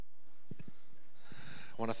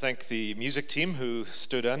I want to thank the music team who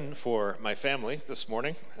stood in for my family this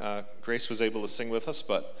morning. Grace was able to sing with us,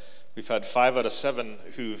 but we've had 5 out of 7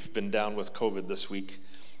 who've been down with COVID this week.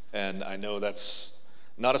 And I know that's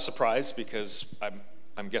not a surprise because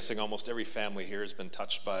I'm guessing almost every family here has been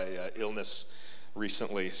touched by illness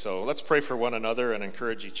recently. So let's pray for one another and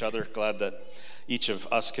encourage each other. Glad that each of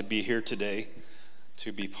us could be here today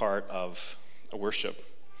to be part of a worship.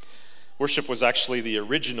 Worship was actually the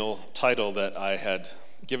original title that I had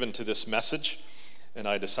given to this message, and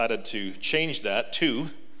I decided to change that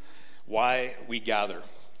to Why We Gather,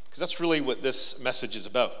 because that's really what this message is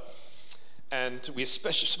about. And we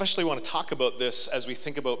especially want to talk about this as we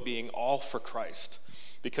think about being all for Christ,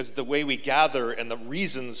 because the way we gather and the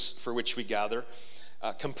reasons for which we gather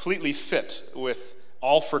completely fit with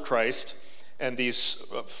all for Christ and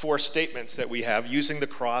these 4 statements that we have using the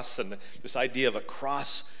cross and this idea of a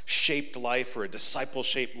cross-shaped life or a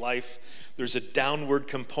disciple-shaped life. There's a downward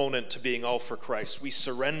component to being all for Christ. We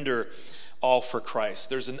surrender all for Christ.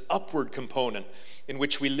 There's an upward component in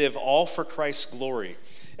which we live all for Christ's glory.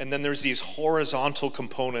 And then there's these horizontal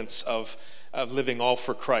components of living all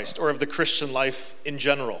for Christ, or of the Christian life in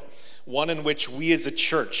general. One in which we as a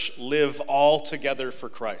church live all together for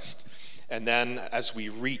Christ. And then as we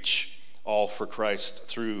reach all for Christ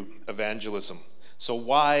through evangelism. So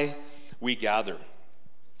why we gather.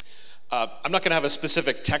 I'm not going to have a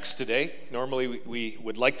specific text today. Normally we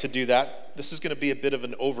would like to do that. This is going to be a bit of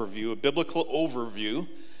an overview, a biblical overview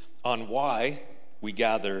on why we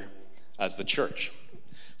gather as the church.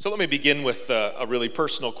 So let me begin with a really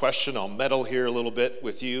personal question. I'll meddle here a little bit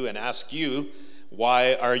with you and ask you,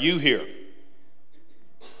 why are you here?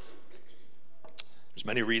 There's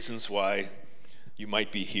many reasons why you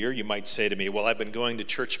might be here. You might say to me, well, I've been going to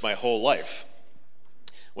church my whole life.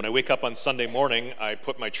 When I wake up on Sunday morning, I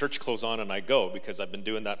put my church clothes on and I go because I've been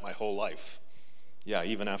doing that my whole life. Yeah,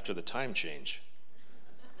 even after the time change.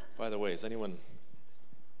 By the way, is anyone,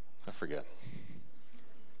 I forget.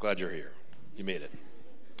 Glad you're here. You made it.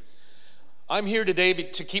 I'm here today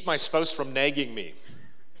to keep my spouse from nagging me.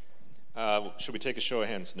 Should we take a show of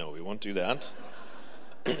hands? No, we won't do that.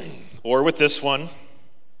 Or with this one,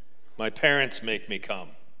 my parents make me come.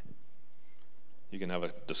 You can have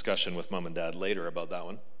a discussion with mom and dad later about that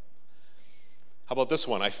one. How about this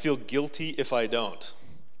one? I feel guilty if I don't.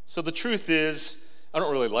 So the truth is, I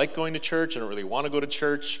don't really like going to church. I don't really want to go to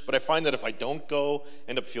church. But I find that if I don't go, I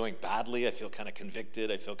end up feeling badly. I feel kind of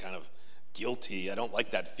convicted. I feel kind of guilty. I don't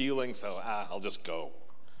like that feeling, so I'll just go.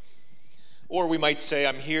 Or we might say,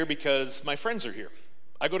 I'm here because my friends are here.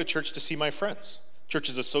 I go to church to see my friends. Church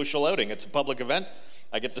is a social outing. It's a public event.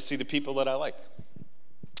 I get to see the people that I like.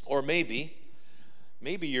 Or maybe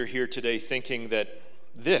you're here today thinking that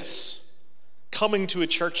this, coming to a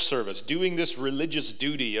church service, doing this religious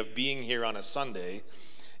duty of being here on a Sunday,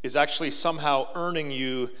 is actually somehow earning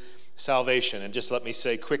you salvation. And just let me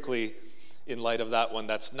say quickly, in light of that one,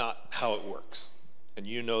 that's not how it works. And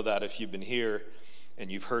you know that if you've been here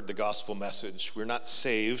and you've heard the gospel message. We're not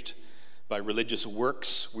saved by religious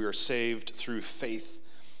works. We are saved through faith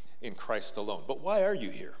in Christ alone. But why are you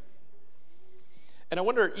here? And I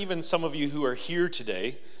wonder, even some of you who are here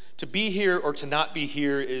today, to be here or to not be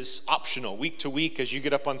here is optional, week to week, as you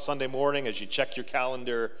get up on Sunday morning, as you check your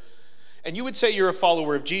calendar. And you would say you're a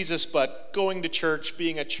follower of Jesus, but going to church,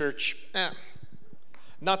 being at church,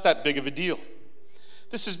 not that big of a deal.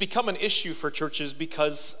 This has become an issue for churches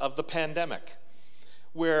because of the pandemic,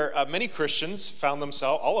 where many Christians found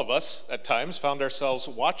themselves, all of us at times, found ourselves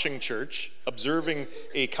watching church, observing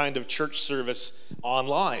a kind of church service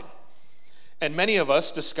online. And many of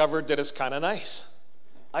us discovered that it's kind of nice.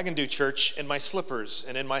 I can do church in my slippers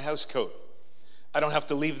and in my house coat. I don't have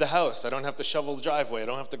to leave the house. I don't have to shovel the driveway. I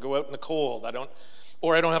don't have to go out in the cold. I don't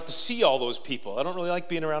have to see all those people. I don't really like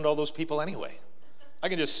being around all those people anyway. I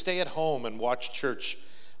can just stay at home and watch church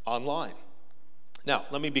online. Now,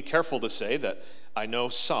 let me be careful to say that I know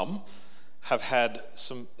some have had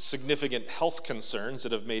some significant health concerns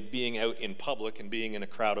that have made being out in public and being in a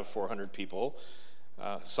crowd of 400 people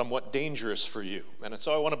somewhat dangerous for you. And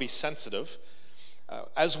so I want to be sensitive.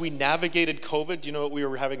 As we navigated COVID, you know what we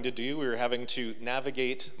were having to do? We were having to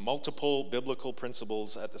navigate multiple biblical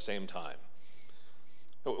principles at the same time.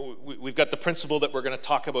 We've got the principle that we're going to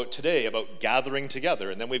talk about today, about gathering together.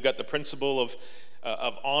 And then we've got the principle of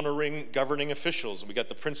honoring governing officials. We've got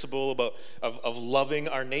the principle of loving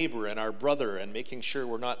our neighbor and our brother and making sure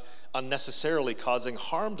we're not unnecessarily causing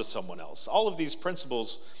harm to someone else. All of these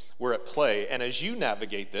principles were at play. And as you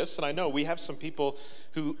navigate this, and I know we have some people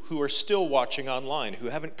who are still watching online, who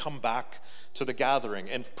haven't come back to the gathering,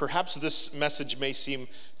 and perhaps this message may seem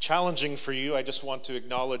challenging for you. I just want to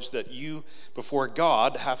acknowledge that you, before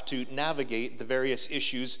God, have to navigate the various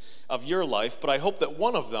issues of your life, but I hope that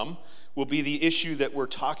one of them will be the issue that we're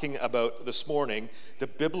talking about this morning, the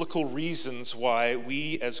biblical reasons why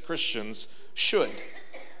we as Christians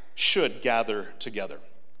should gather together.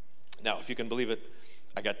 Now, if you can believe it,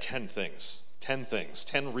 I got 10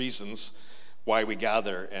 reasons why we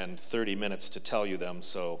gather, and 30 minutes to tell you them,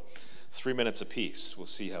 so 3 minutes apiece. We'll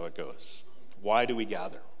see how it goes. Why do we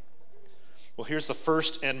gather? Well, here's the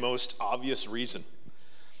first and most obvious reason.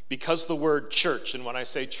 Because the word church, and when I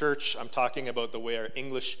say church, I'm talking about the way our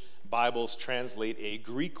English Bibles translate a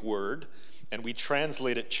Greek word, and we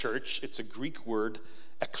translate it church. It's a Greek word,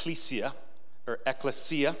 ecclesia, or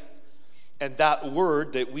ecclesia, and that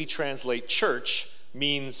word that we translate church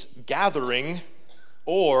means gathering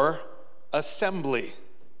or assembly.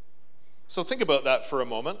 So think about that for a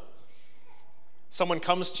moment. Someone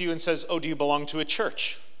comes to you and says, "Oh, do you belong to a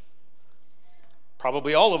church?"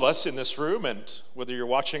 Probably all of us in this room, and whether you're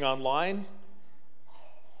watching online,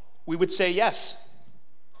 we would say, yes,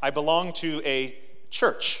 I belong to a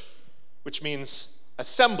church, which means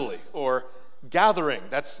assembly or gathering.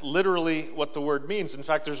 That's literally what the word means. In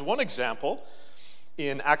fact, there's one example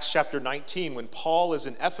in Acts chapter 19 when Paul is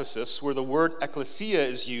in Ephesus where the word ecclesia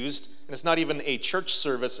is used, and it's not even a church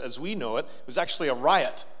service as we know it. It was actually a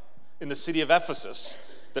riot in the city of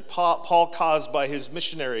Ephesus that Paul caused by his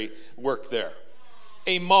missionary work there.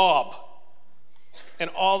 A mob. And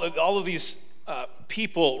all of these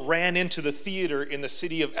people ran into the theater in the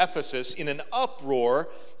city of Ephesus in an uproar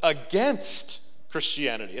against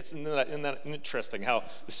Christianity. Isn't that interesting how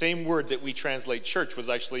the same word that we translate church was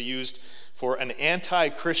actually used for an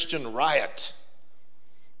anti-Christian riot?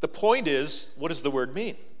 The point is, what does the word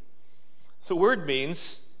mean? The word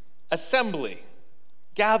means assembly,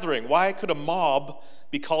 gathering. Why could a mob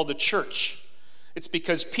be called a church? It's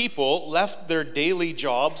because people left their daily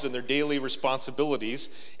jobs and their daily responsibilities,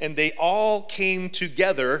 and they all came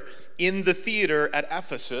together in the theater at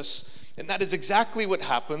Ephesus. And that is exactly what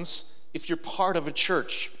happens if you're part of a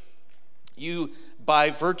church. You, by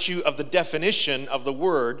virtue of the definition of the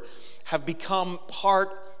word, have become part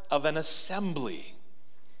of an assembly,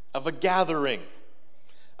 of a gathering.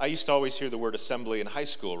 I used to always hear the word assembly in high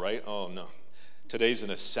school, right? Oh no, today's an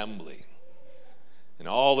assembly. And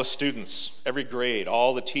all the students, every grade,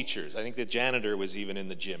 all the teachers, I think the janitor was even in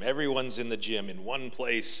the gym. Everyone's in the gym in one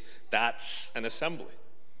place. That's an assembly.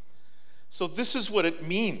 So this is what it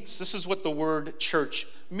means. This is what the word church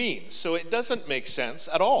means. So it doesn't make sense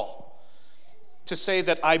at all to say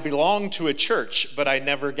that I belong to a church, but I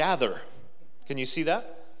never gather. Can you see that?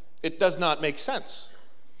 It does not make sense.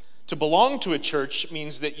 To belong to a church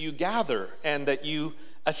means that you gather and that you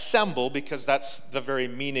assemble, because that's the very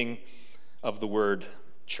meaning of the word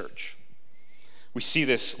church. We see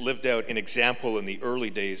this lived out in example in the early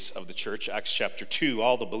days of the church. Acts chapter 2,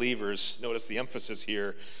 all the believers, notice the emphasis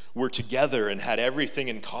here, were together and had everything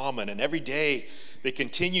in common. And every day they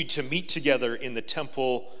continued to meet together in the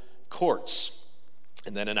temple courts.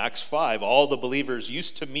 And then in Acts 5, all the believers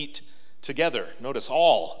used to meet together. Notice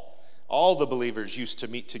all the believers used to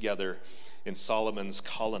meet together in Solomon's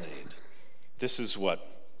colonnade. This is what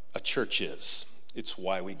a church is. It's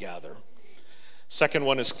why we gather. Second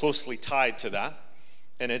one is closely tied to that,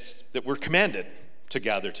 and it's that we're commanded to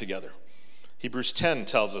gather together. Hebrews 10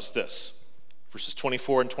 tells us this, verses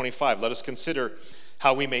 24 and 25. Let us consider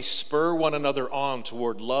how we may spur one another on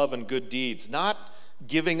toward love and good deeds, not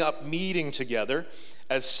giving up meeting together,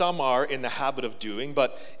 as some are in the habit of doing,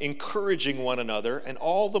 but encouraging one another, and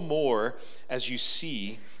all the more as you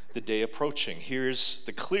see the day approaching. Here's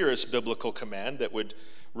the clearest biblical command that would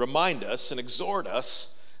remind us and exhort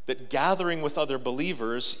us that gathering with other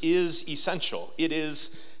believers is essential. It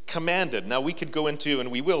is commanded. Now we could go into, and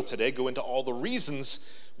we will today, go into all the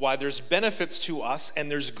reasons why there's benefits to us and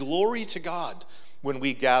there's glory to God when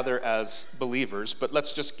we gather as believers. But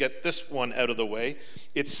let's just get this one out of the way.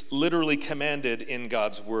 It's literally commanded in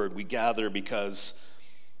God's word. We gather because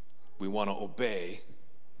we want to obey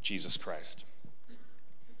Jesus Christ.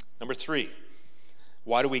 Number 3,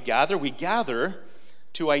 why do we gather? We gather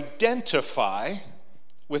to identify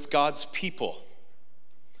with God's people.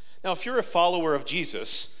 Now, if you're a follower of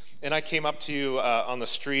Jesus, and I came up to you on the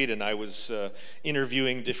street and I was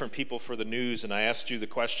interviewing different people for the news, and I asked you the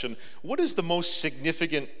question, what is the most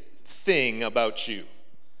significant thing about you?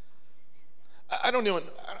 I don't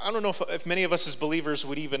know if many of us as believers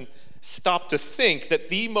would even stop to think that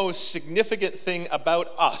the most significant thing about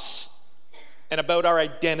us and about our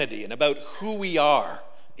identity and about who we are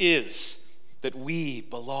is that we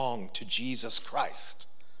belong to Jesus Christ.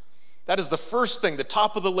 That is the first thing, the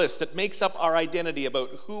top of the list that makes up our identity about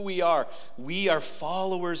who we are. We are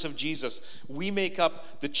followers of Jesus. We make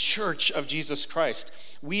up the church of Jesus Christ.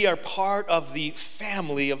 We are part of the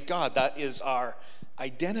family of God. That is our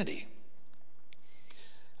identity.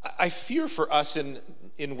 I fear for us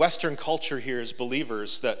in Western culture here as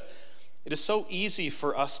believers that it is so easy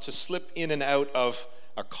for us to slip in and out of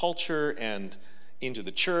our culture and into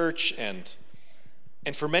the church. And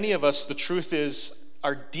for many of us, the truth is,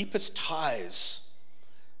 our deepest ties,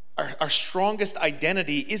 our strongest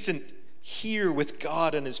identity isn't here with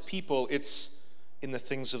God and his people, it's in the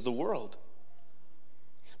things of the world.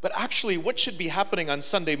 But actually, what should be happening on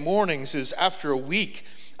Sunday mornings is after a week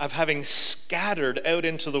of having scattered out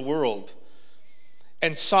into the world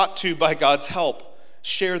and sought to, by God's help,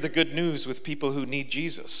 share the good news with people who need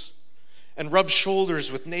Jesus and rub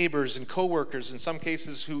shoulders with neighbors and coworkers, in some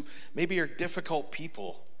cases who maybe are difficult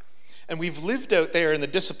people. And we've lived out there in the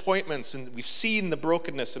disappointments, and we've seen the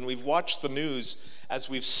brokenness, and we've watched the news as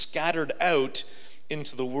we've scattered out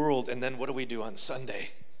into the world. And then what do we do on Sunday?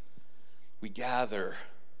 We gather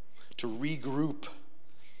to regroup.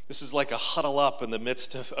 This is like a huddle up in the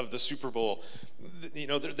midst of the Super Bowl. You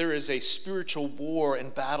know, there is a spiritual war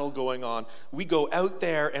and battle going on. We go out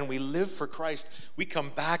there and we live for Christ. We come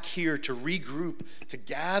back here to regroup, to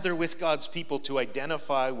gather with God's people, to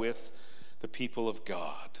identify with the people of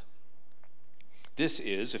God. This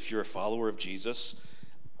is, if you're a follower of Jesus,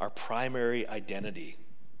 our primary identity.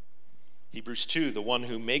 Hebrews 2, the one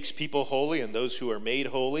who makes people holy and those who are made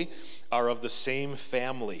holy are of the same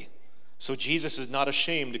family. So Jesus is not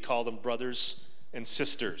ashamed to call them brothers and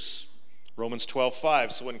sisters. Romans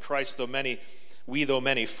 12:5, so in Christ we though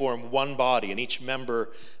many form one body, and each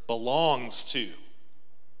member belongs to.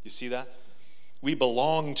 You see that? We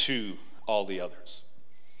belong to all the others.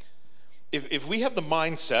 If we have the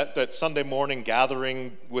mindset that Sunday morning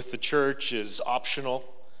gathering with the church is optional,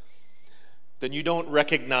 then you don't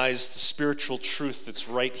recognize the spiritual truth that's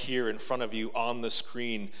right here in front of you on the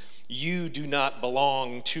screen. You do not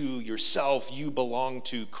belong to yourself. You belong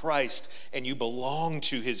to Christ, and you belong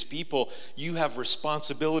to his people. You have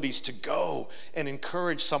responsibilities to go and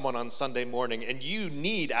encourage someone on Sunday morning, and you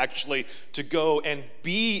need actually to go and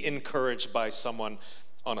be encouraged by someone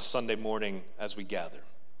on a Sunday morning as we gather.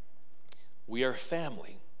 We are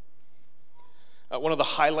family. One of the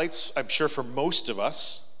highlights, I'm sure for most of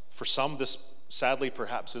us, for some this sadly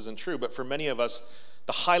perhaps isn't true, but for many of us,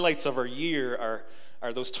 the highlights of our year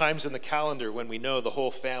are those times in the calendar when we know the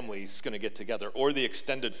whole family is going to get together, or the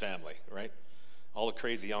extended family, right? All the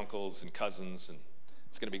crazy uncles and cousins, and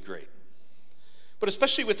it's going to be great. But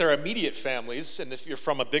especially with our immediate families, and if you're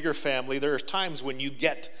from a bigger family, there are times when you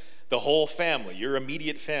get the whole family, your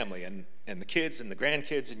immediate family, and the kids and the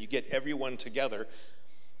grandkids, and you get everyone together.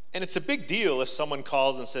 And it's a big deal if someone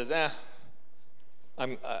calls and says,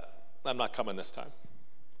 I'm not coming this time.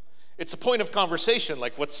 It's a point of conversation,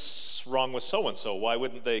 like, what's wrong with so-and-so? Why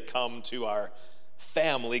wouldn't they come to our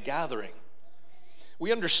family gathering?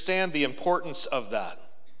 We understand the importance of that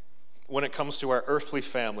when it comes to our earthly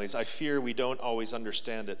families. I fear we don't always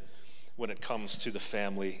understand it when it comes to the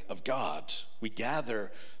family of God. We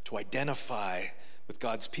gather to identify with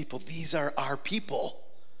God's people. These are our people.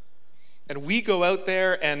 And we go out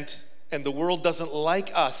there and the world doesn't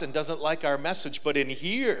like us and doesn't like our message, but in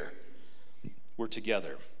here, we're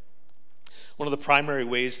together. One of the primary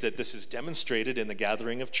ways that this is demonstrated in the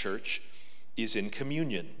gathering of church is in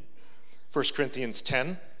communion. 1 Corinthians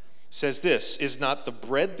 10 says this, is not the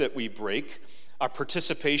bread that we break our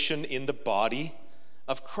participation in the body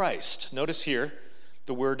of Christ? Notice here,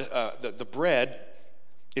 the word, the bread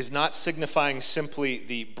is not signifying simply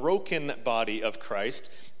the broken body of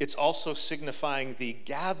Christ. It's also signifying the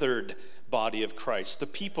gathered body of Christ, the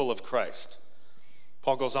people of Christ.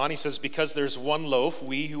 Paul goes on, he says, because there's one loaf,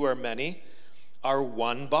 we who are many are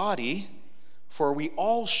one body, for we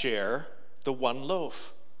all share the one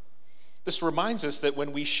loaf. This reminds us that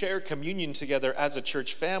when we share communion together as a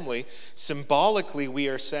church family, symbolically we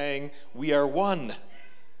are saying we are one.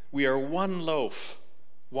 We are one loaf,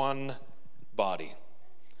 one body.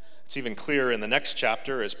 It's even clearer in the next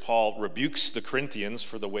chapter as Paul rebukes the Corinthians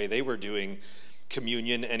for the way they were doing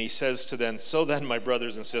communion, and he says to them, so then, my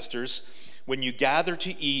brothers and sisters, when you gather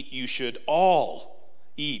to eat, you should all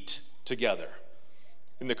eat together.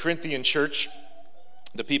 In the Corinthian church,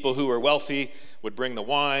 the people who were wealthy would bring the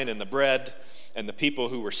wine and the bread, and the people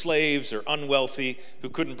who were slaves or unwealthy, who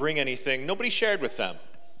couldn't bring anything, nobody shared with them.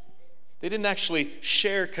 They didn't actually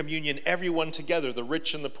share communion, everyone together, the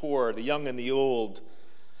rich and the poor, the young and the old.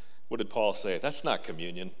 What did Paul say? That's not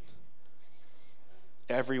communion.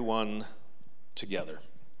 Everyone together.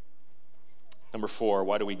 Number 4,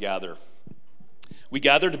 why do we gather? We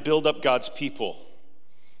gather to build up God's people.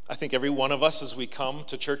 I think every one of us as we come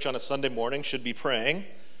to church on a Sunday morning should be praying,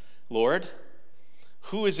 Lord,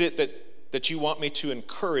 who is it that you want me to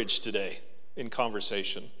encourage today in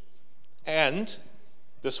conversation? And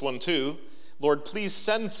this one too, Lord, please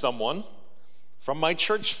send someone from my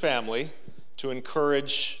church family to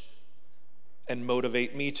encourage and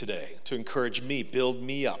motivate me today, to encourage me, build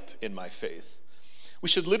me up in my faith. We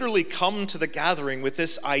should literally come to the gathering with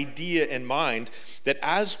this idea in mind that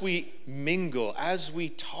as we mingle, as we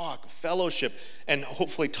talk, fellowship, and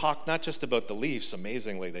hopefully talk not just about the Leafs,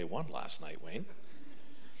 amazingly they won last night, Wayne,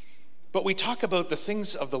 but we talk about the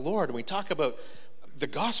things of the Lord, and we talk about the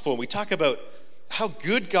gospel, and we talk about how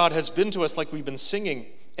good God has been to us like we've been singing.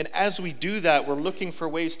 And as we do that, we're looking for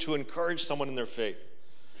ways to encourage someone in their faith.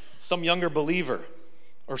 Some younger believer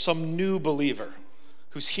or some new believer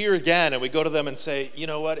who's here again, and we go to them and say, you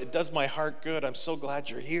know what, it does my heart good. I'm so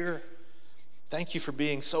glad you're here. Thank you for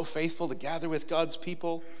being so faithful to gather with God's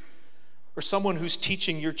people. Or someone who's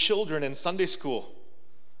teaching your children in Sunday school.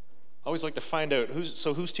 I always like to find out,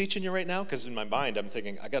 who's teaching you right now? Because in my mind, I'm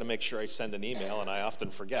thinking, I got to make sure I send an email, and I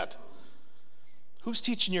often forget. Who's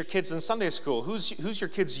teaching your kids in Sunday school? Who's your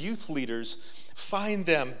kids' youth leaders? Find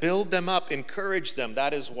them, build them up, encourage them.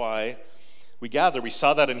 That is why we gather. We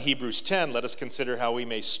saw that in Hebrews 10. Let us consider how we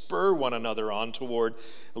may spur one another on toward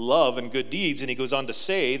love and good deeds. And he goes on to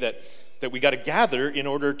say that we got to gather in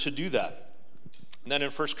order to do that. And then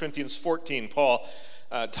in 1 Corinthians 14, Paul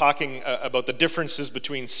talking about the differences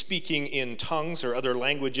between speaking in tongues or other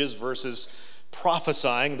languages versus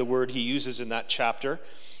prophesying, the word he uses in that chapter.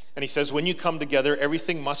 And he says, when you come together,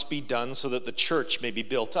 everything must be done so that the church may be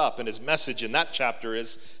built up. And his message in that chapter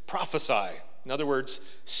is prophesy. In other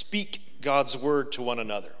words, speak God's word to one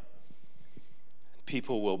another.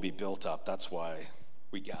 People will be built up. That's why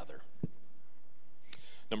we gather.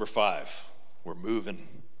 Number 5, we're moving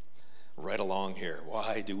right along here.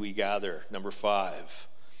 Why do we gather? Number 5,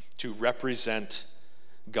 to represent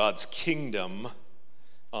God's kingdom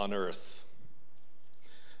on earth.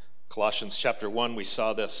 Colossians chapter 1, we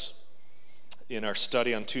saw this in our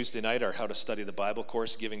study on Tuesday night, our How to Study the Bible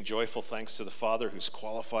course, giving joyful thanks to the Father who's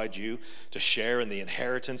qualified you to share in the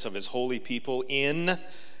inheritance of his holy people in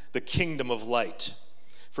the kingdom of light.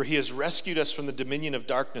 For he has rescued us from the dominion of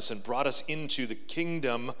darkness and brought us into the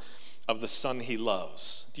kingdom of the Son he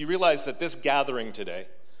loves. Do you realize that this gathering today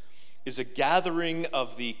is a gathering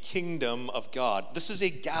of the kingdom of God? This is a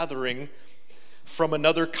gathering from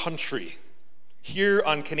another country. Here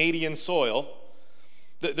on Canadian soil,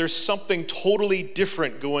 there's something totally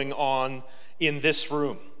different going on in this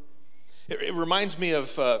room. It reminds me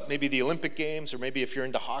of maybe the Olympic Games, or maybe if you're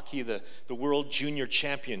into hockey, the World Junior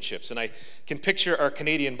Championships. And I can picture our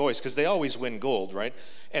Canadian boys, because they always win gold, right?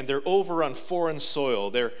 And they're over on foreign soil.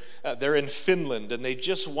 They're in Finland, and they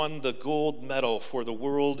just won the gold medal for the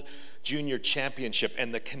World Junior Championship.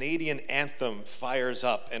 And the Canadian anthem fires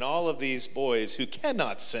up, and all of these boys who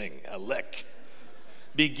cannot sing a lick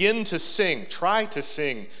begin to sing, try to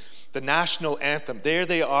sing the national anthem. There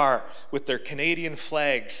they are with their Canadian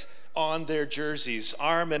flags on their jerseys,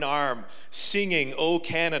 arm in arm, singing "O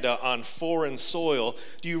Canada" on foreign soil.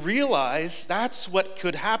 Do you realize that's what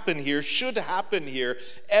could happen here, should happen here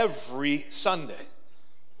every Sunday?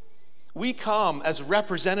 We come as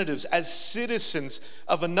representatives, as citizens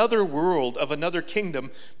of another world, of another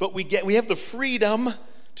kingdom, but we have the freedom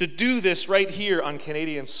to do this right here on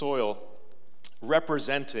Canadian soil,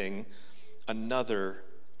 representing another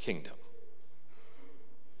kingdom.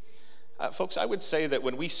 Folks, I would say that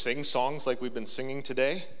when we sing songs like we've been singing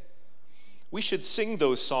today, we should sing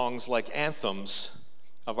those songs like anthems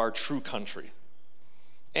of our true country,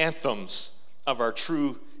 anthems of our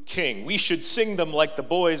true king. We should sing them like the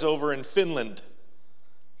boys over in Finland.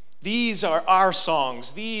 These are our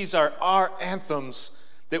songs. These are our anthems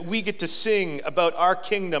that we get to sing about our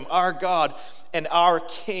kingdom, our God, and our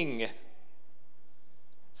king.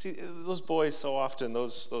 See, those boys so often,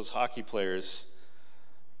 those hockey players,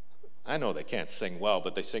 I know they can't sing well,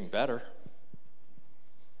 but they sing better.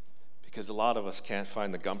 Because a lot of us can't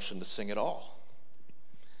find the gumption to sing at all.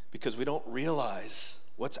 Because we don't realize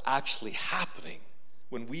what's actually happening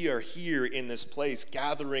when we are here in this place,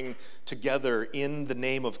 gathering together in the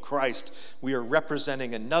name of Christ. We are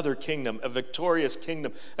representing another kingdom, a victorious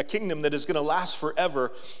kingdom, a kingdom that is going to last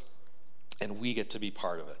forever, and we get to be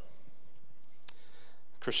part of it.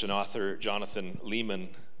 Christian author Jonathan Leeman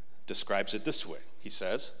describes it this way. He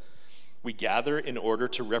says, "We gather in order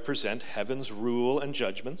to represent heaven's rule and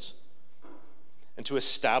judgments and to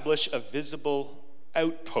establish a visible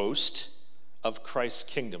outpost of Christ's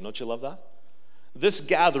kingdom. Don't you love that? This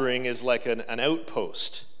gathering is like an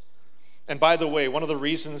outpost. And by the way, one of the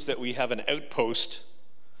reasons that we have an outpost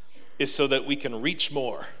is so that we can reach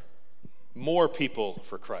more people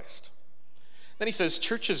for Christ. Then he says,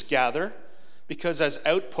 churches gather because as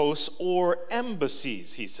outposts or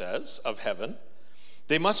embassies, he says, of heaven,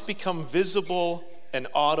 they must become visible and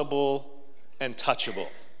audible and touchable.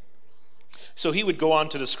 So he would go on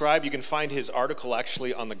to describe, you can find his article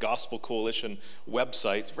actually on the Gospel Coalition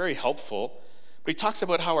website. It's very helpful. But he talks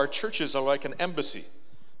about how our churches are like an embassy.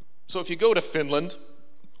 So if you go to Finland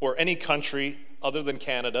or any country other than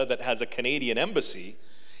Canada that has a Canadian embassy,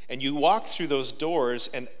 and you walk through those doors,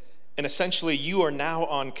 and essentially you are now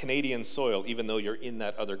on Canadian soil, even though you're in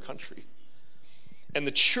that other country. And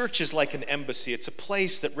the church is like an embassy. It's a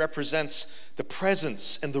place that represents the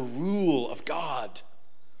presence and the rule of God.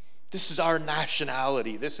 This is our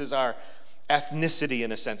nationality. This is our ethnicity,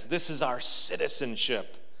 in a sense. This is our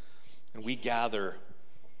citizenship. And we gather,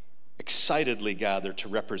 excitedly gather, to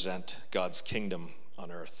represent God's kingdom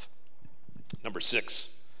on earth. Number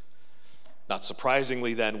 6, not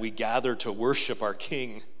surprisingly then, we gather to worship our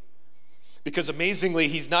King. Because amazingly,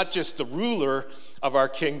 he's not just the ruler of our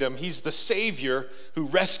kingdom, he's the Savior who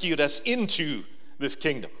rescued us into this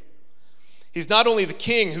kingdom. He's not only the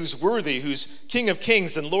King who's worthy, who's King of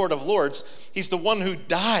kings and Lord of lords, he's the one who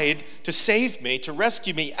died to save me, to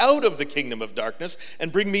rescue me out of the kingdom of darkness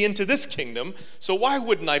and bring me into this kingdom. So why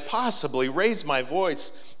wouldn't I possibly raise my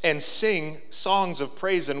voice and sing songs of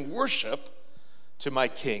praise and worship to my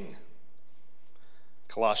King?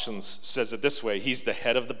 Colossians says it this way: he's the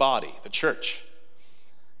head of the body, the church.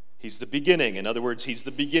 He's the beginning. In other words, he's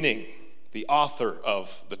the beginning, the author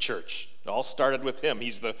of the church. It all started with him.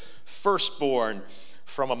 He's the firstborn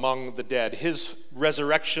from among the dead. His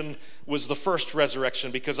resurrection was the first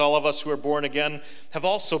resurrection because all of us who are born again have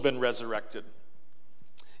also been resurrected.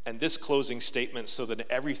 And this closing statement, so that in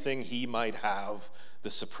everything he might have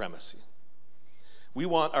the supremacy. We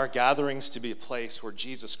want our gatherings to be a place where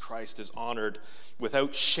Jesus Christ is honored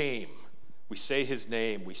without shame. We say his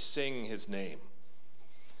name, we sing his name,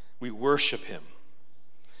 we worship him.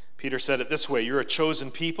 Peter said it this way: you're a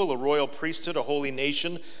chosen people, a royal priesthood, a holy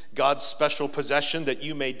nation, God's special possession, that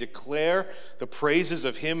you may declare the praises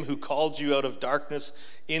of him who called you out of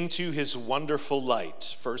darkness into his wonderful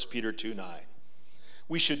light. 1 Peter 2:9.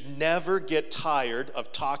 We should never get tired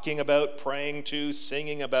of talking about, praying to,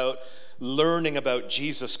 singing about, learning about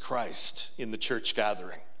Jesus Christ in the church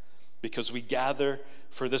gathering, because we gather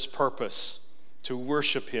for this purpose, to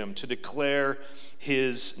worship him, to declare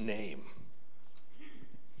his name.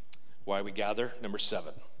 Why we gather? Number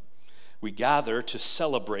 7, we gather to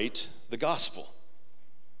celebrate the gospel.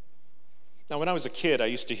 Now, when I was a kid, I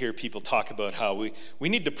used to hear people talk about how we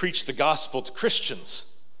need to preach the gospel to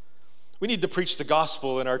Christians. We need to preach the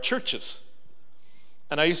gospel in our churches.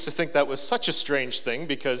 And I used to think that was such a strange thing,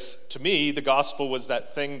 because to me, the gospel was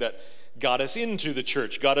that thing that got us into the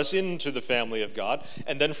church, got us into the family of God.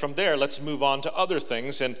 And then from there, let's move on to other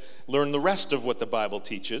things and learn the rest of what the Bible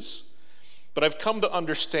teaches. But I've come to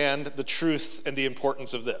understand the truth and the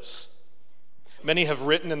importance of this. Many have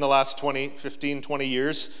written in the last 15, 20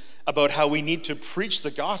 years about how we need to preach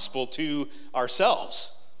the gospel to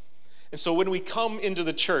ourselves. And so when we come into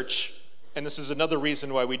the church, and this is another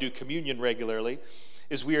reason why we do communion regularly,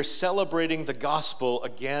 is we are celebrating the gospel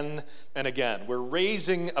again and again. We're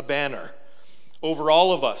raising a banner over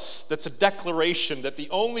all of us that's a declaration that the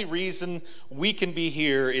only reason we can be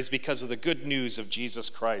here is because of the good news of Jesus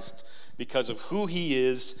Christ, because of who he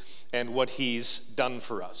is and what he's done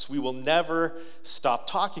for us. We will never stop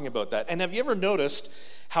talking about that. And have you ever noticed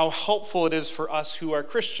how helpful it is for us who are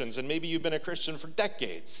Christians? And maybe you've been a Christian for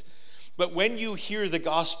decades. But when you hear the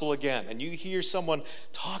gospel again, and you hear someone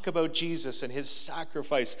talk about Jesus and his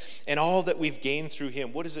sacrifice and all that we've gained through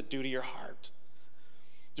him, what does it do to your heart?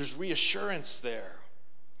 There's reassurance there.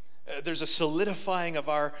 There's a solidifying of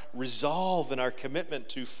our resolve and our commitment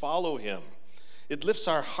to follow him. It lifts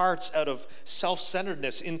our hearts out of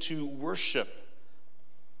self-centeredness into worship.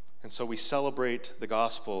 And so we celebrate the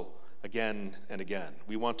gospel again and again.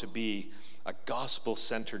 We want to be a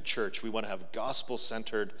gospel-centered church. We want to have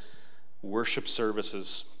gospel-centered worship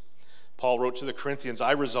services. Paul wrote to the Corinthians,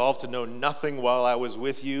 I resolved to know nothing while I was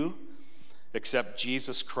with you except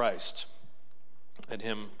Jesus Christ and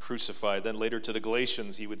him crucified. Then later to the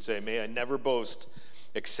Galatians, he would say, may I never boast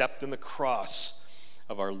except in the cross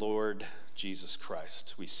of our Lord Jesus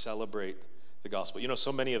Christ. We celebrate the gospel. You know,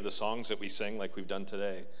 so many of the songs that we sing, like we've done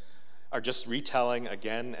today, are just retelling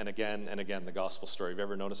again and again and again the gospel story. Have you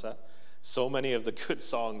ever noticed that? So many of the good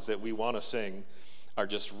songs that we want to sing are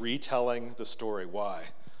just retelling the story. Why?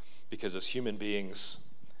 Because as human beings,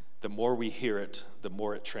 the more we hear it, the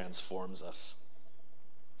more it transforms us.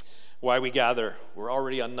 Why we gather. We're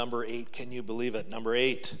already on number 8. Can you believe it? Number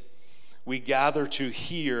 8. We gather to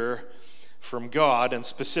hear from God, and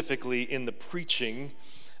specifically in the preaching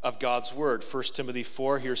of God's word. 1 Timothy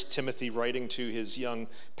 4, here's Timothy writing to his young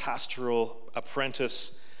pastoral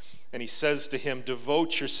apprentice, and he says to him,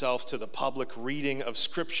 devote yourself to the public reading of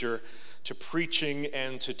Scripture, to preaching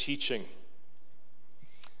and to teaching.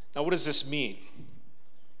 Now, what does this mean?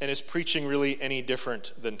 And is preaching really any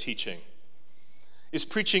different than teaching? Is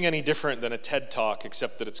preaching any different than a TED Talk,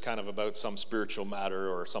 except that it's kind of about some spiritual matter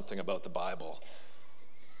or something about the Bible?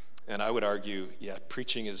 And I would argue, yeah,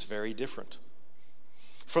 preaching is very different.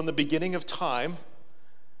 From the beginning of time,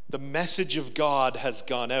 the message of God has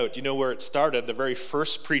gone out. You know where it started? The very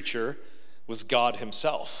first preacher was God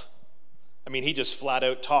himself. I mean, he just flat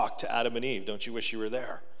out talked to Adam and Eve. Don't you wish you were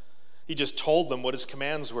there? He just told them what his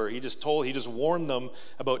commands were. He just warned them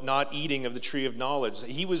about not eating of the tree of knowledge.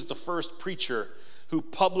 He was the first preacher who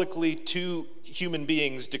publicly to human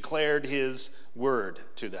beings declared his word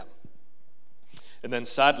to them. And then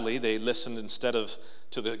sadly, they listened instead of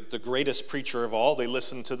to the greatest preacher of all, they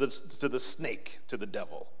listened to the snake, to the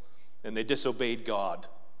devil, and they disobeyed God.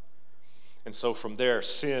 And so from there,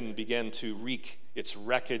 sin began to wreak its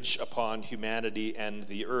wreckage upon humanity and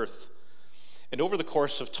the earth. And over the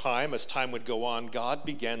course of time, as time would go on, God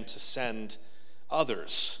began to send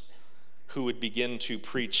others who would begin to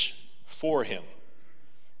preach for him.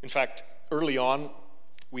 In fact, early on,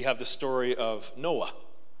 we have the story of Noah.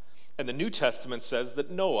 And the New Testament says that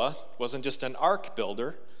Noah wasn't just an ark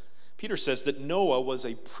builder. Peter says that Noah was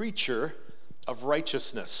a preacher of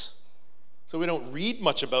righteousness. So we don't read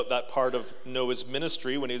much about that part of Noah's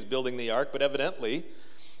ministry when he was building the ark, but evidently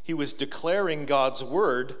he was declaring God's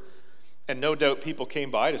word, and no doubt people came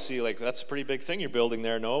by to see, like, that's a pretty big thing you're building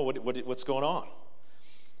there, Noah. What's going on?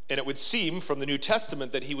 And it would seem from the New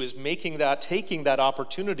Testament that he was taking that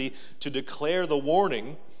opportunity to declare the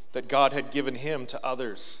warning that God had given him to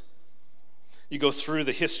others. You go through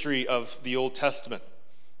the history of the Old Testament.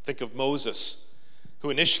 Think of Moses, who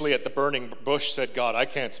initially at the burning bush said, God, I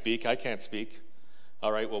can't speak.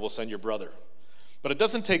 All right, well, we'll send your brother. But it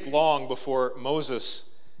doesn't take long before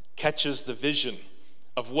Moses catches the vision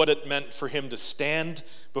of what it meant for him to stand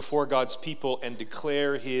before God's people and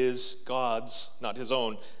declare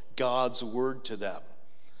God's word to them.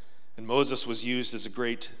 And Moses was used as a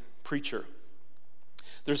great preacher.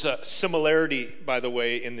 There's a similarity, by the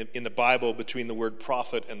way, in the Bible between the word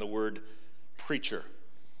prophet and the word preacher.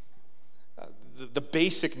 The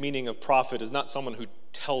basic meaning of prophet is not someone who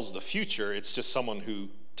tells the future, it's just someone who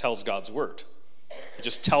tells God's word. It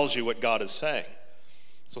just tells you what God is saying.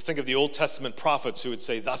 So think of the Old Testament prophets who would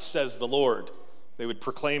say, thus says the Lord. They would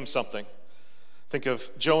proclaim something. Think of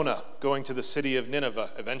Jonah going to the city of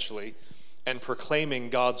Nineveh eventually and proclaiming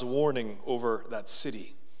God's warning over that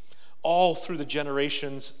city. All through the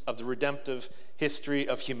generations of the redemptive history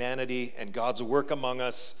of humanity and God's work among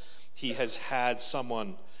us, he has had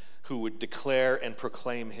someone who would declare and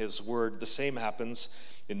proclaim his word. The same happens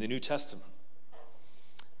in the New Testament.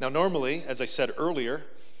 Now, normally, as I said earlier,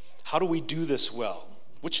 how do we do this well?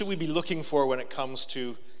 What should we be looking for when it comes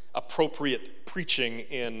to appropriate preaching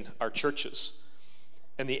in our churches?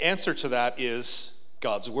 And the answer to that is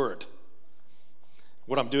God's word.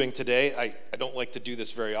 What I'm doing today, I don't like to do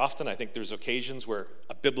this very often. I think there's occasions where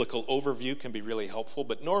a biblical overview can be really helpful.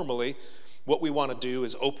 But normally, what we want to do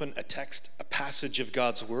is open a text, a passage of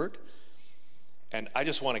God's word. And I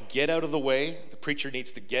just want to get out of the way. The preacher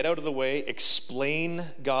needs to get out of the way, explain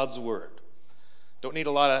God's word. Don't need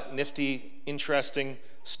a lot of nifty, interesting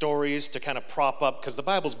stories to kind of prop up, because the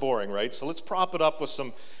Bible's boring, right? So let's prop it up with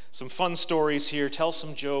some fun stories here, tell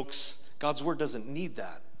some jokes. God's word doesn't need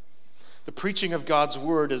that. The preaching of God's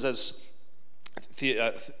word is, as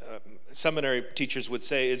seminary teachers would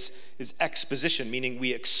say, is exposition, meaning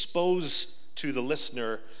we expose to the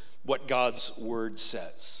listener what God's word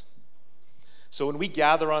says. So when we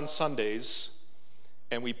gather on Sundays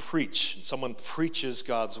and we preach, and someone preaches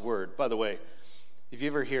God's word, by the way, if you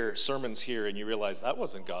ever hear sermons here and you realize that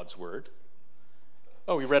wasn't God's word,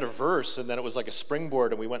 oh, we read a verse and then it was like a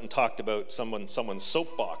springboard and we went and talked about someone's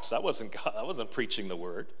soapbox. That wasn't God. That wasn't preaching the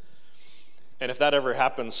word. And if that ever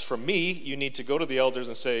happens from me, you need to go to the elders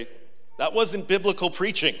and say, that wasn't biblical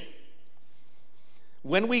preaching.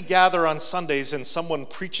 When we gather on Sundays and someone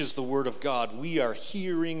preaches the word of God, we are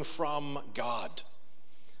hearing from God.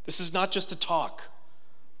 This is not just a talk.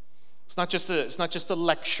 It's not just a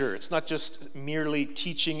lecture. It's not just merely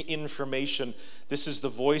teaching information. This is the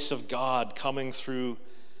voice of God coming through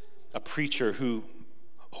a preacher who,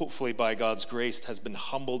 hopefully by God's grace, has been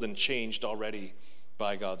humbled and changed already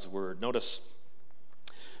by God's word. Notice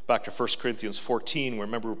back to 1 Corinthians 14, where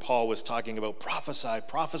remember Paul was talking about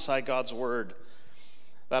prophesy God's word.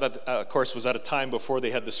 That, of course, was at a time before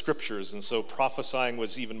they had the scriptures, and so prophesying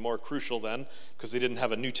was even more crucial then because they didn't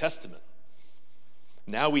have a New Testament.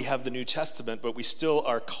 Now we have the New Testament, but we still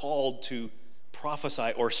are called to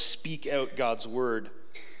prophesy or speak out God's word.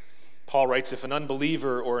 Paul writes, if an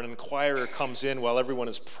unbeliever or an inquirer comes in while everyone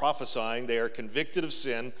is prophesying, they are convicted of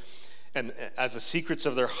sin, and as the secrets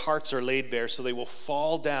of their hearts are laid bare, so they will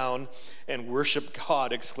fall down and worship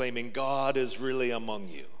God, exclaiming, God is really among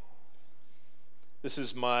you. This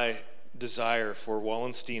is my desire for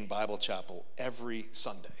Wallenstein Bible Chapel every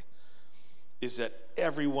Sunday, is that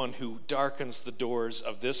everyone who darkens the doors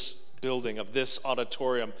of this building, of this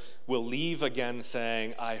auditorium, will leave again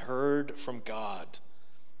saying, I heard from God.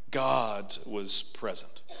 God was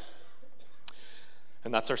present.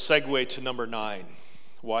 And that's our segue to number 9.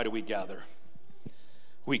 Why do we gather?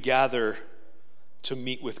 We gather to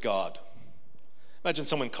meet with God. Imagine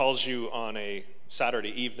someone calls you on a Saturday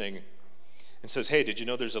evening and says, hey, did you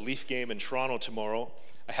know there's a Leaf game in Toronto tomorrow?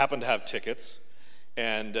 I happen to have tickets.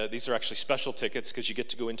 And these are actually special tickets because you get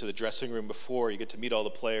to go into the dressing room before, you get to meet all the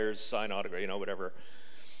players, sign autograph, whatever.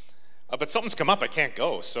 But something's come up, I can't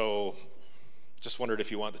go, so just wondered if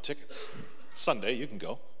you want the tickets. It's Sunday, you can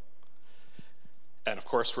go. And of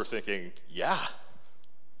course we're thinking, yeah.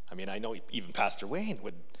 I know even Pastor Wayne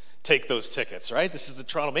would take those tickets, right? This is the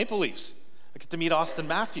Toronto Maple Leafs. I get to meet Austin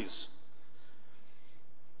Matthews.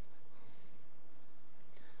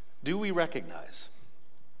 Do we recognize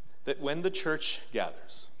that when the church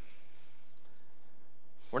gathers,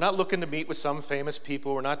 we're not looking to meet with some famous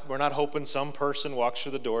people. We're not hoping some person walks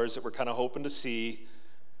through the doors that we're kind of hoping to see.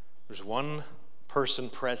 There's one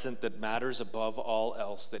person present that matters above all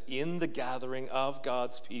else, that in the gathering of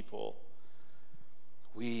God's people,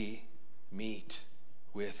 we meet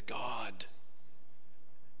with God.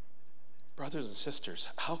 Brothers and sisters,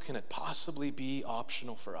 how can it possibly be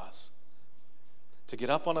optional for us to get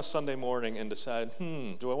up on a Sunday morning and decide,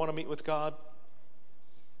 do I want to meet with God?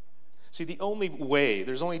 See,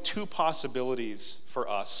 there's only 2 possibilities for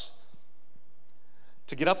us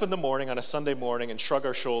to get up in the morning on a Sunday morning and shrug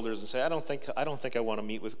our shoulders and say, I don't think I want to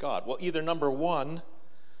meet with God. Well, either number 1,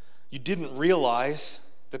 you didn't realize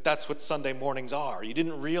that that's what Sunday mornings are. You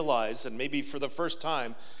didn't realize, and maybe for the first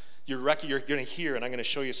time, you're going to hear, and I'm going to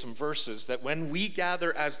show you some verses, that when we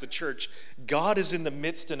gather as the church, God is in the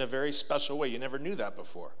midst in a very special way. You never knew that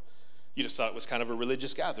before. You just thought it was kind of a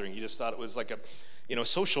religious gathering. You just thought it was like a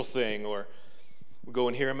social thing, or we'll go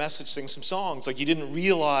and hear a message, sing some songs. Like you didn't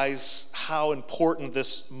realize how important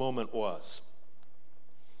this moment was.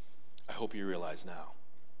 I hope you realize now.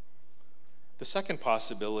 The second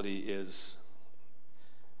possibility is,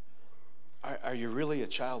 are you really a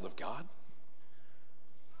child of God?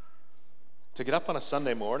 To get up on a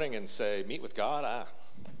Sunday morning and say, meet with God,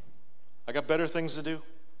 I got better things to do.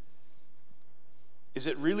 Is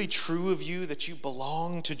it really true of you that you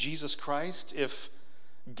belong to Jesus Christ if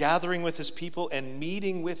gathering with his people and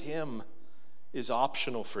meeting with him is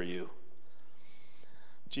optional for you?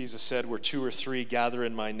 Jesus said, where 2 or 3 gather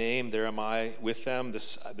in my name, there am I with them.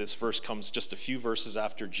 This verse comes just a few verses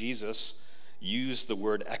after Jesus used the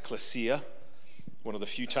word ecclesia. One of the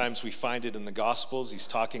few times we find it in the Gospels. He's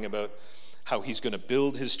talking about how he's going to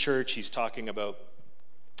build his church. He's talking about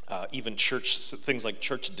even church, things like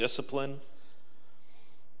church discipline.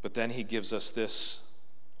 But then he gives us this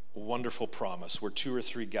wonderful promise, where 2 or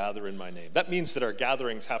 3 gather in my name. That means that our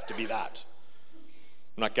gatherings have to be that.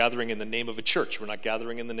 We're not gathering in the name of a church. We're not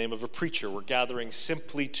gathering in the name of a preacher. We're gathering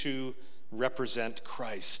simply to represent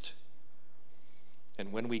Christ.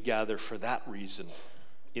 And when we gather for that reason,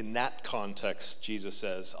 in that context, Jesus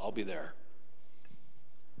says, I'll be there.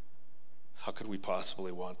 How could we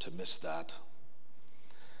possibly want to miss that?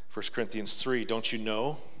 1 Corinthians 3, don't you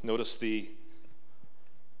know? Notice the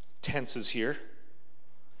tenses here.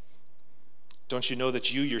 Don't you know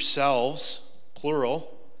that you yourselves,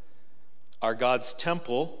 plural, are God's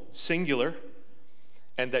temple, singular,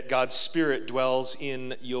 and that God's Spirit dwells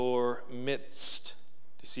in your midst?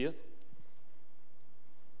 Do you see it?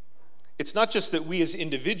 It's not just that we as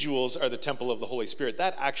individuals are the temple of the Holy Spirit.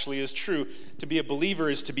 That actually is true. To be a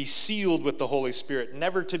believer is to be sealed with the Holy Spirit,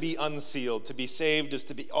 never to be unsealed. To be saved is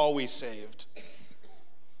to be always saved.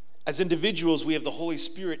 As individuals, we have the Holy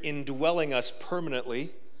Spirit indwelling us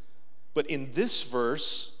permanently. But in this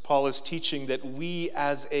verse, Paul is teaching that we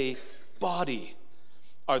as a body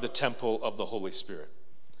are the temple of the Holy Spirit.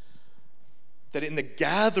 That in the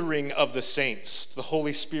gathering of the saints, the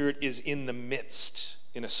Holy Spirit is in the midst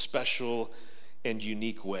in a special and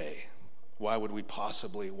unique way. Why would we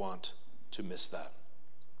possibly want to miss that?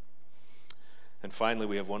 And finally,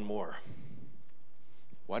 we have one more.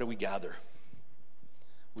 Why do we gather?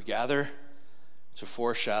 We gather to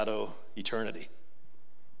foreshadow eternity.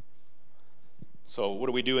 So what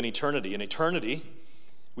do we do in eternity? In eternity,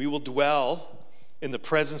 we will dwell in the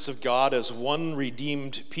presence of God as one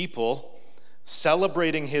redeemed people,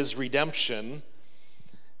 celebrating his redemption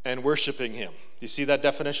and worshiping him. Do you see that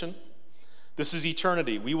definition? This is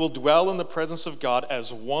eternity. We will dwell in the presence of God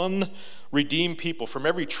as one redeemed people from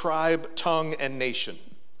every tribe, tongue, and nation.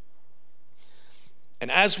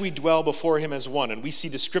 And as we dwell before him as one, and we see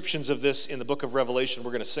descriptions of this in the book of Revelation,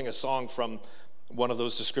 we're going to sing a song from one of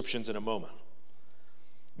those descriptions in a moment.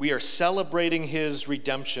 We are celebrating his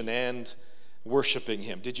redemption and worshiping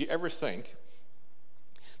him. Did you ever think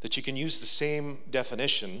that you can use the same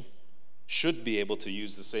definition, should be able to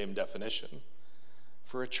use the same definition,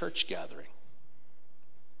 for a church gathering?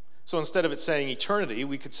 So instead of it saying eternity,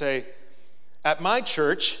 we could say, at my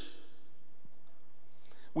church,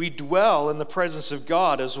 we dwell in the presence of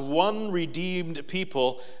God as one redeemed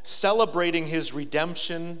people, celebrating his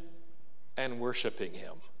redemption and worshiping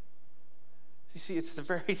him. You see, it's the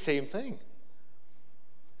very same thing.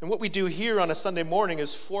 And what we do here on a Sunday morning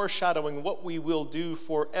is foreshadowing what we will do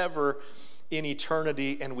forever in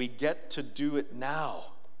eternity, and we get to do it now.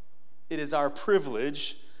 It is our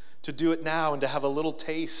privilege to do it now and to have a little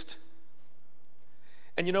taste.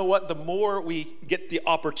 And you know what? The more we get the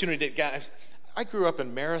opportunity to gather. I grew up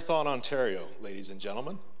in Marathon, Ontario, ladies and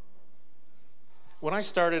gentlemen. When I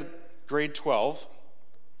started grade 12,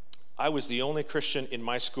 I was the only Christian in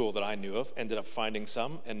my school that I knew of. Ended up finding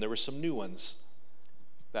some, and there were some new ones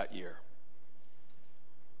that year.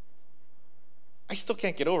 I still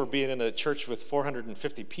can't get over being in a church with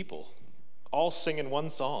 450 people, all singing one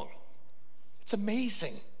song. It's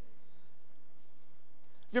amazing.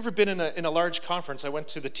 Have you ever been in a large conference? I went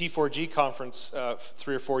to the T4G conference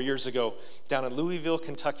 3 or 4 years ago down in Louisville,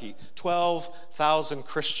 Kentucky. 12,000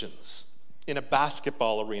 Christians in a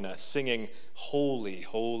basketball arena singing, "Holy,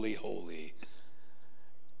 holy, holy."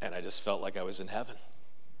 And I just felt like I was in heaven.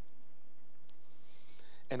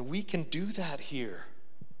 And we can do that here.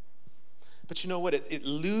 But you know what? It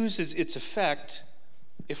loses its effect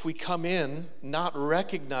if we come in not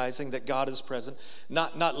recognizing that God is present,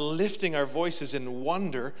 not lifting our voices in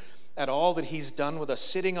wonder at all that he's done with us,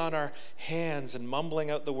 sitting on our hands and mumbling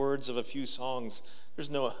out the words of a few songs.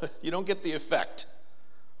 You don't get the effect.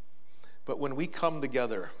 But when we come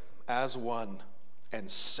together as one and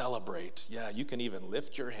celebrate, you can even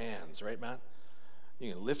lift your hands, right, Matt?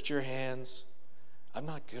 You can lift your hands. I'm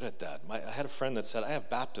not good at that. I had a friend that said, I have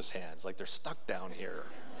Baptist hands, like they're stuck down here.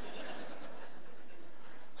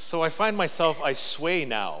 So I find myself, I sway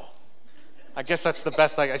now. I guess that's the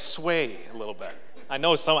best, I sway a little bit.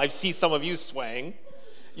 I see some of you swaying.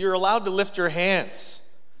 You're allowed to lift your hands.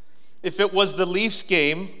 If it was the Leafs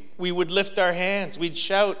game, we would lift our hands. We'd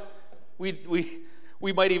shout. We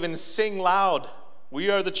might even sing loud. We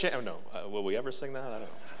are the champ. No, will we ever sing that? I don't know.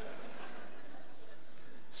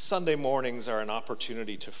 Sunday mornings are an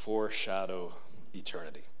opportunity to foreshadow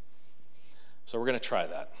eternity. So we're going to try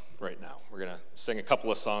that right now. We're going to sing a couple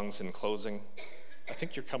of songs in closing. I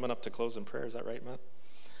think you're coming up to close in prayer. Is that right, Matt?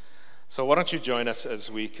 So why don't you join us as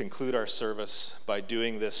we conclude our service by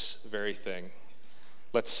doing this very thing.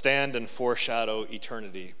 Let's stand and foreshadow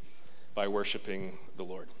eternity by worshiping the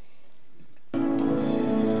Lord.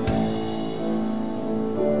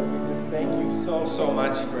 Thank you so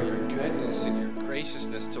much for your goodness and your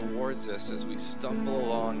graciousness towards us as we stumble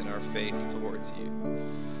along in our faith towards you.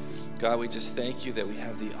 God, we just thank you that we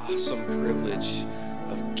have the awesome privilege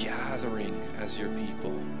of gathering as your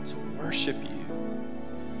people to worship you.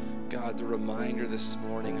 God, the reminder this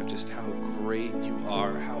morning of just how great you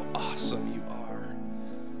are, how awesome you are.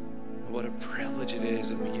 And what a privilege it is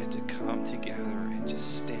that we get to come together and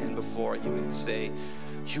just stand before you and say,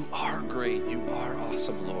 you are great, you are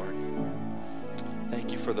awesome, Lord.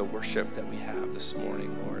 Thank you for the worship that we have this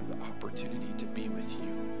morning, Lord, the opportunity to be with you.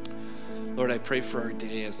 Lord, I pray for our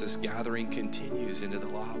day as this gathering continues into the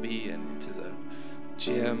lobby and into the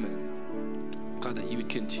gym, and God, that you would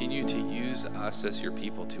continue to use us as your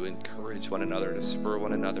people to encourage one another, to spur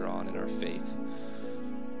one another on in our faith.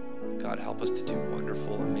 God, help us to do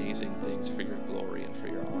wonderful, amazing things for your glory and for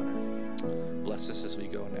your honor. Bless us as we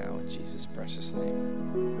go now in Jesus' precious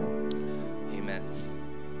name. Amen.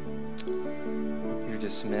 You're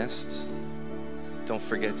dismissed. Don't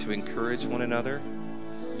forget to encourage one another.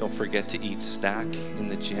 Don't forget to eat snack in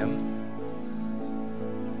the gym.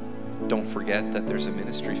 Don't forget that there's a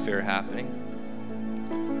ministry fair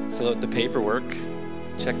happening. Fill out the paperwork,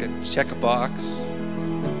 check a box,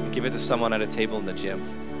 give it to someone at a table in the gym.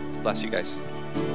 Bless you guys.